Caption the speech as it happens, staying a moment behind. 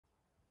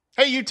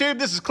Hey YouTube,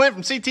 this is Clint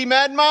from CT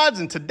Mad Mods,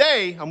 and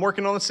today I'm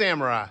working on the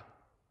Samurai.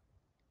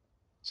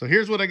 So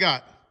here's what I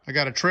got. I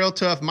got a Trail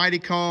Tough Mighty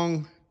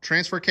Kong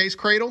transfer case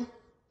cradle.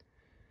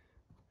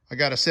 I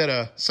got a set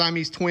of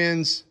Siamese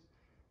Twins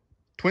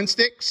twin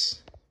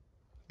sticks.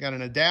 Got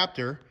an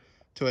adapter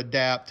to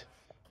adapt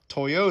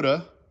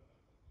Toyota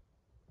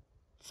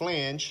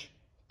flange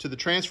to the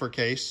transfer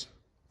case.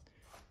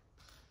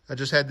 I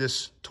just had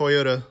this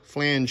Toyota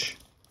flange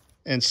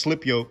and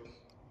slip yoke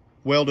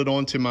welded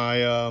onto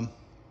my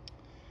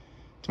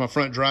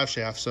front drive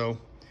shaft. So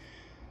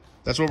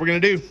that's what we're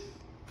gonna do.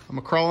 I'm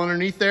gonna crawl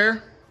underneath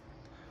there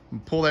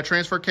and pull that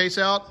transfer case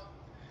out,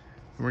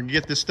 and we're gonna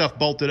get this stuff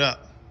bolted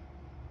up.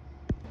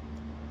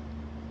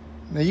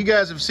 Now you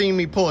guys have seen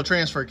me pull a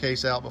transfer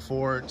case out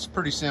before. It's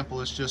pretty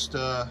simple. It's just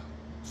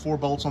 4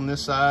 bolts on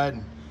this side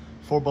and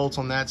 4 bolts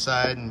on that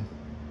side, and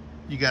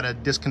you gotta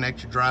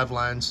disconnect your drive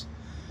lines.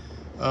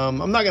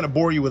 I'm not gonna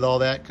bore you with all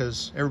that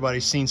because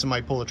everybody's seen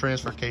somebody pull a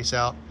transfer case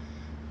out.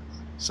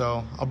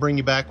 So I'll bring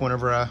you back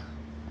whenever I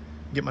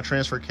get my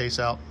transfer case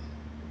out.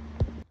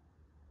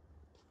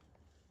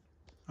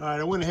 All right,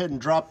 I went ahead and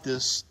dropped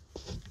this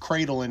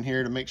cradle in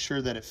here to make sure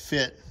that it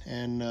fit,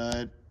 and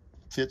it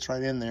fits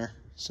right in there.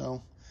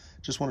 So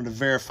just wanted to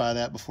verify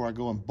that before I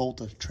go and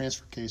bolt a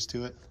transfer case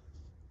to it.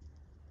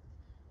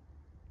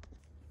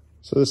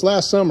 So this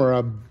last summer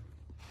I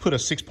put a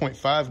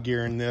 6.5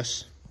 gear in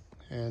this,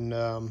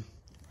 and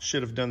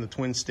should have done the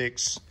twin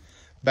sticks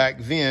back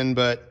then,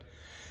 but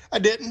I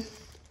didn't.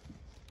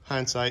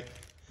 Hindsight.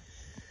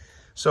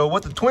 So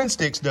what the twin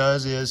sticks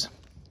does is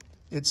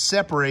it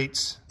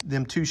separates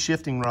them 2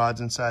 shifting rods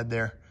inside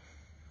there.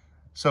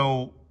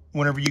 So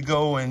whenever you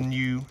go and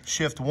you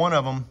shift one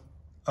of them,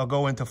 I'll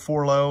go into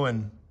 4 low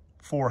and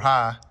 4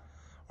 high,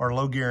 or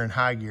low gear and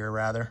high gear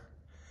rather.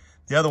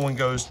 The other one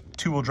goes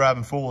 2-wheel drive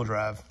and 4-wheel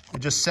drive.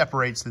 It just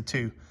separates the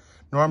 2.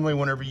 Normally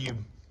whenever you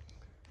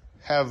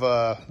have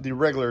the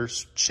regular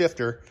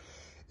shifter,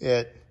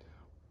 it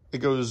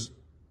goes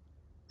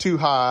 2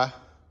 high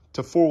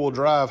to 4-wheel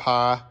drive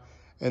high,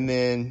 and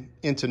then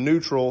into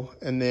neutral,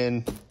 and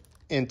then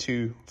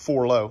into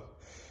 4 low.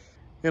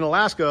 In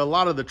Alaska, a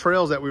lot of the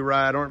trails that we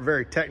ride aren't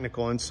very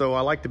technical, and so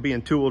I like to be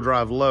in 2-wheel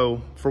drive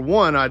low. For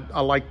one, I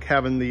like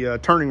having the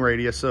turning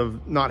radius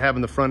of not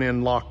having the front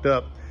end locked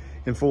up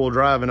in 4-wheel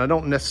drive, and I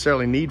don't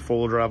necessarily need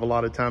 4-wheel drive a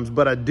lot of times,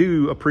 but I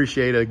do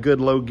appreciate a good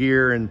low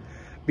gear and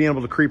being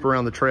able to creep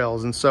around the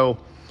trails. And so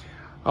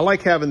I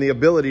like having the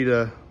ability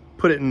to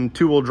put it in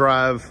 2-wheel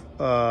drive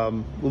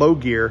low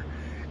gear,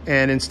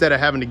 and instead of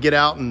having to get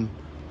out and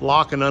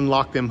lock and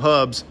unlock them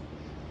hubs,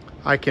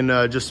 I can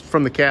just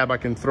from the cab I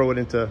can throw it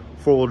into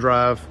 4-wheel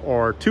drive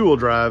or 2-wheel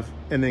drive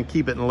and then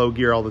keep it in low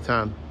gear all the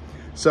time.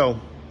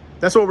 So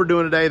that's what we're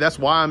doing today. That's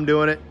why I'm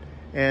doing it.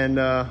 And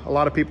a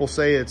lot of people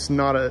say it's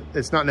not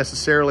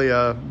necessarily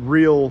a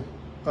real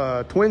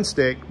twin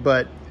stick,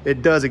 but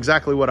it does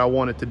exactly what I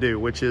want it to do,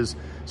 which is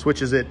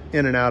switches it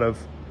in and out of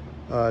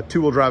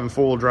 2-wheel drive and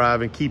 4-wheel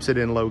drive and keeps it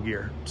in low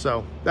gear.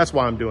 So that's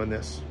why I'm doing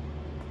this.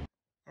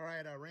 All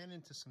right, I ran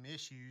into some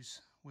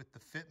issues with the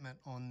fitment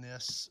on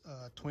this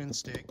twin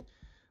stick.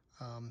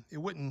 It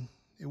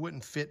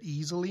wouldn't fit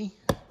easily,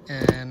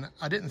 and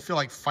I didn't feel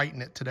like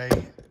fighting it today.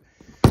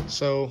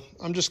 So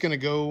I'm just gonna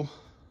go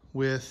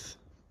with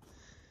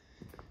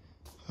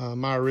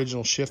my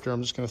original shifter.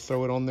 I'm just gonna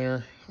throw it on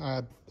there.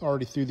 I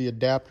already threw the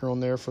adapter on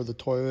there for the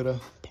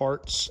Toyota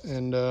parts,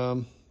 and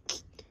I'm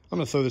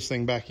gonna throw this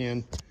thing back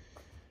in.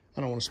 I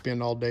don't want to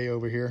spend all day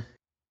over here.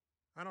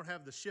 I don't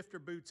have the shifter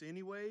boots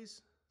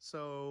anyways,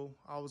 so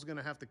I was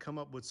gonna have to come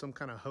up with some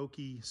kind of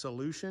hokey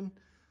solution.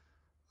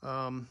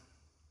 I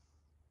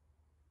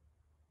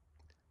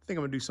think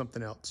I'm gonna do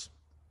something else.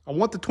 I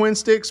want the twin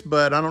sticks,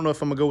 but I don't know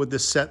if I'm gonna go with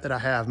this set that I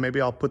have. Maybe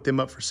I'll put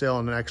them up for sale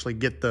and actually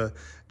get the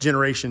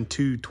Generation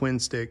 2 twin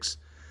sticks.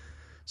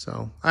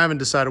 So I haven't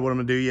decided what I'm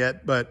gonna do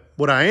yet, but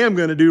what I am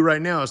gonna do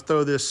right now is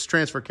throw this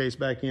transfer case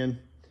back in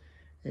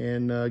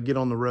and get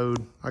on the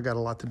road. I got a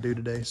lot to do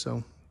today,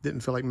 so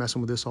didn't feel like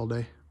messing with this all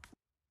day.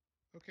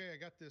 Okay, I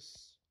got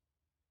this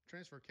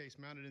transfer case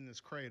mounted in this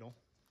cradle,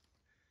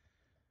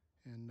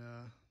 and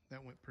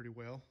that went pretty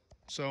well.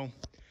 So I'm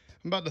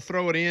about to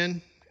throw it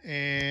in,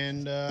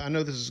 and I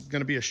know this is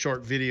going to be a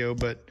short video,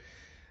 but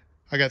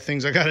I got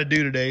things I got to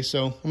do today,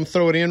 so I'm gonna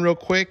throw it in real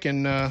quick,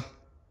 and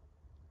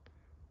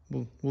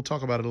we'll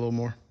talk about it a little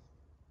more.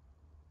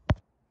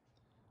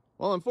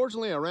 Well,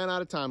 unfortunately I ran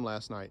out of time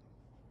last night.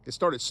 It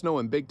started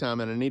snowing big time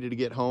and I needed to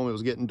get home. It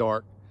was getting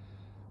dark,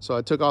 so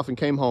I took off and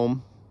came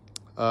home.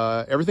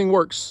 Everything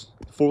works.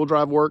 4-wheel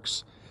drive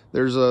works.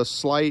 There's a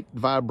slight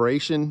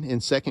vibration in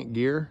 2nd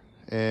gear,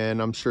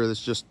 and I'm sure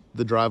that's just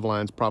the drive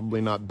line's probably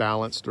not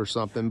balanced or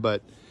something,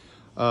 but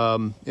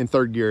in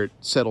 3rd gear it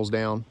settles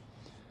down.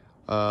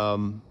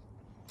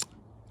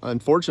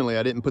 Unfortunately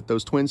I didn't put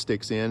those twin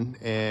sticks in,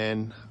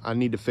 and I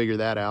need to figure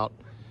that out.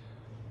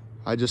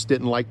 I just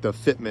didn't like the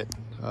fitment.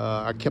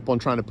 I kept on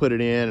trying to put it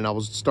in, and I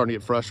was starting to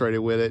get frustrated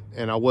with it,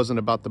 and I wasn't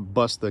about to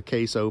bust the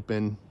case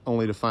open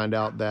only to find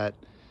out that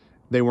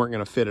they weren't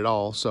going to fit at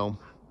all. So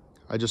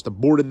I just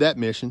aborted that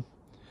mission.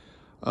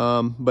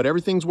 But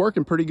everything's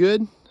working pretty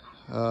good.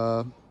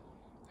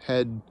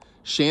 Had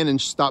Shannon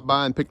stop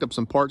by and picked up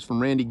some parts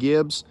from Randy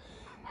Gibbs,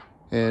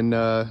 and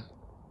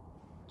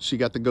she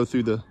got to go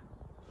through the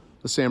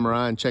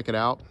Samurai and check it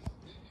out,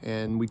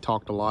 and we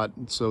talked a lot.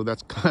 So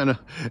that's kind of,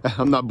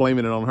 I'm not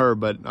blaming it on her,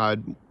 but I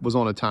was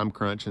on a time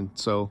crunch, and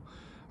so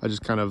I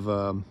just kind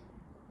of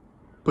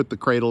put the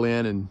cradle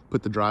in and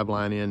put the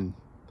driveline in,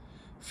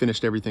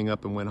 finished everything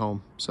up, and went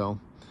home. So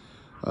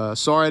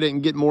sorry I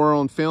didn't get more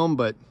on film,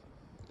 but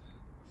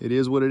it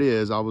is what it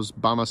is. I was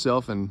by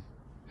myself and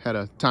had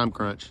a time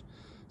crunch.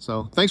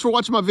 So thanks for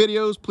watching my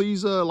videos.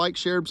 Please like,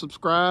 share,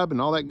 subscribe,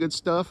 and all that good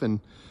stuff. And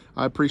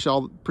I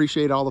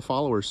appreciate all the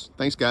followers.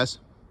 Thanks, guys.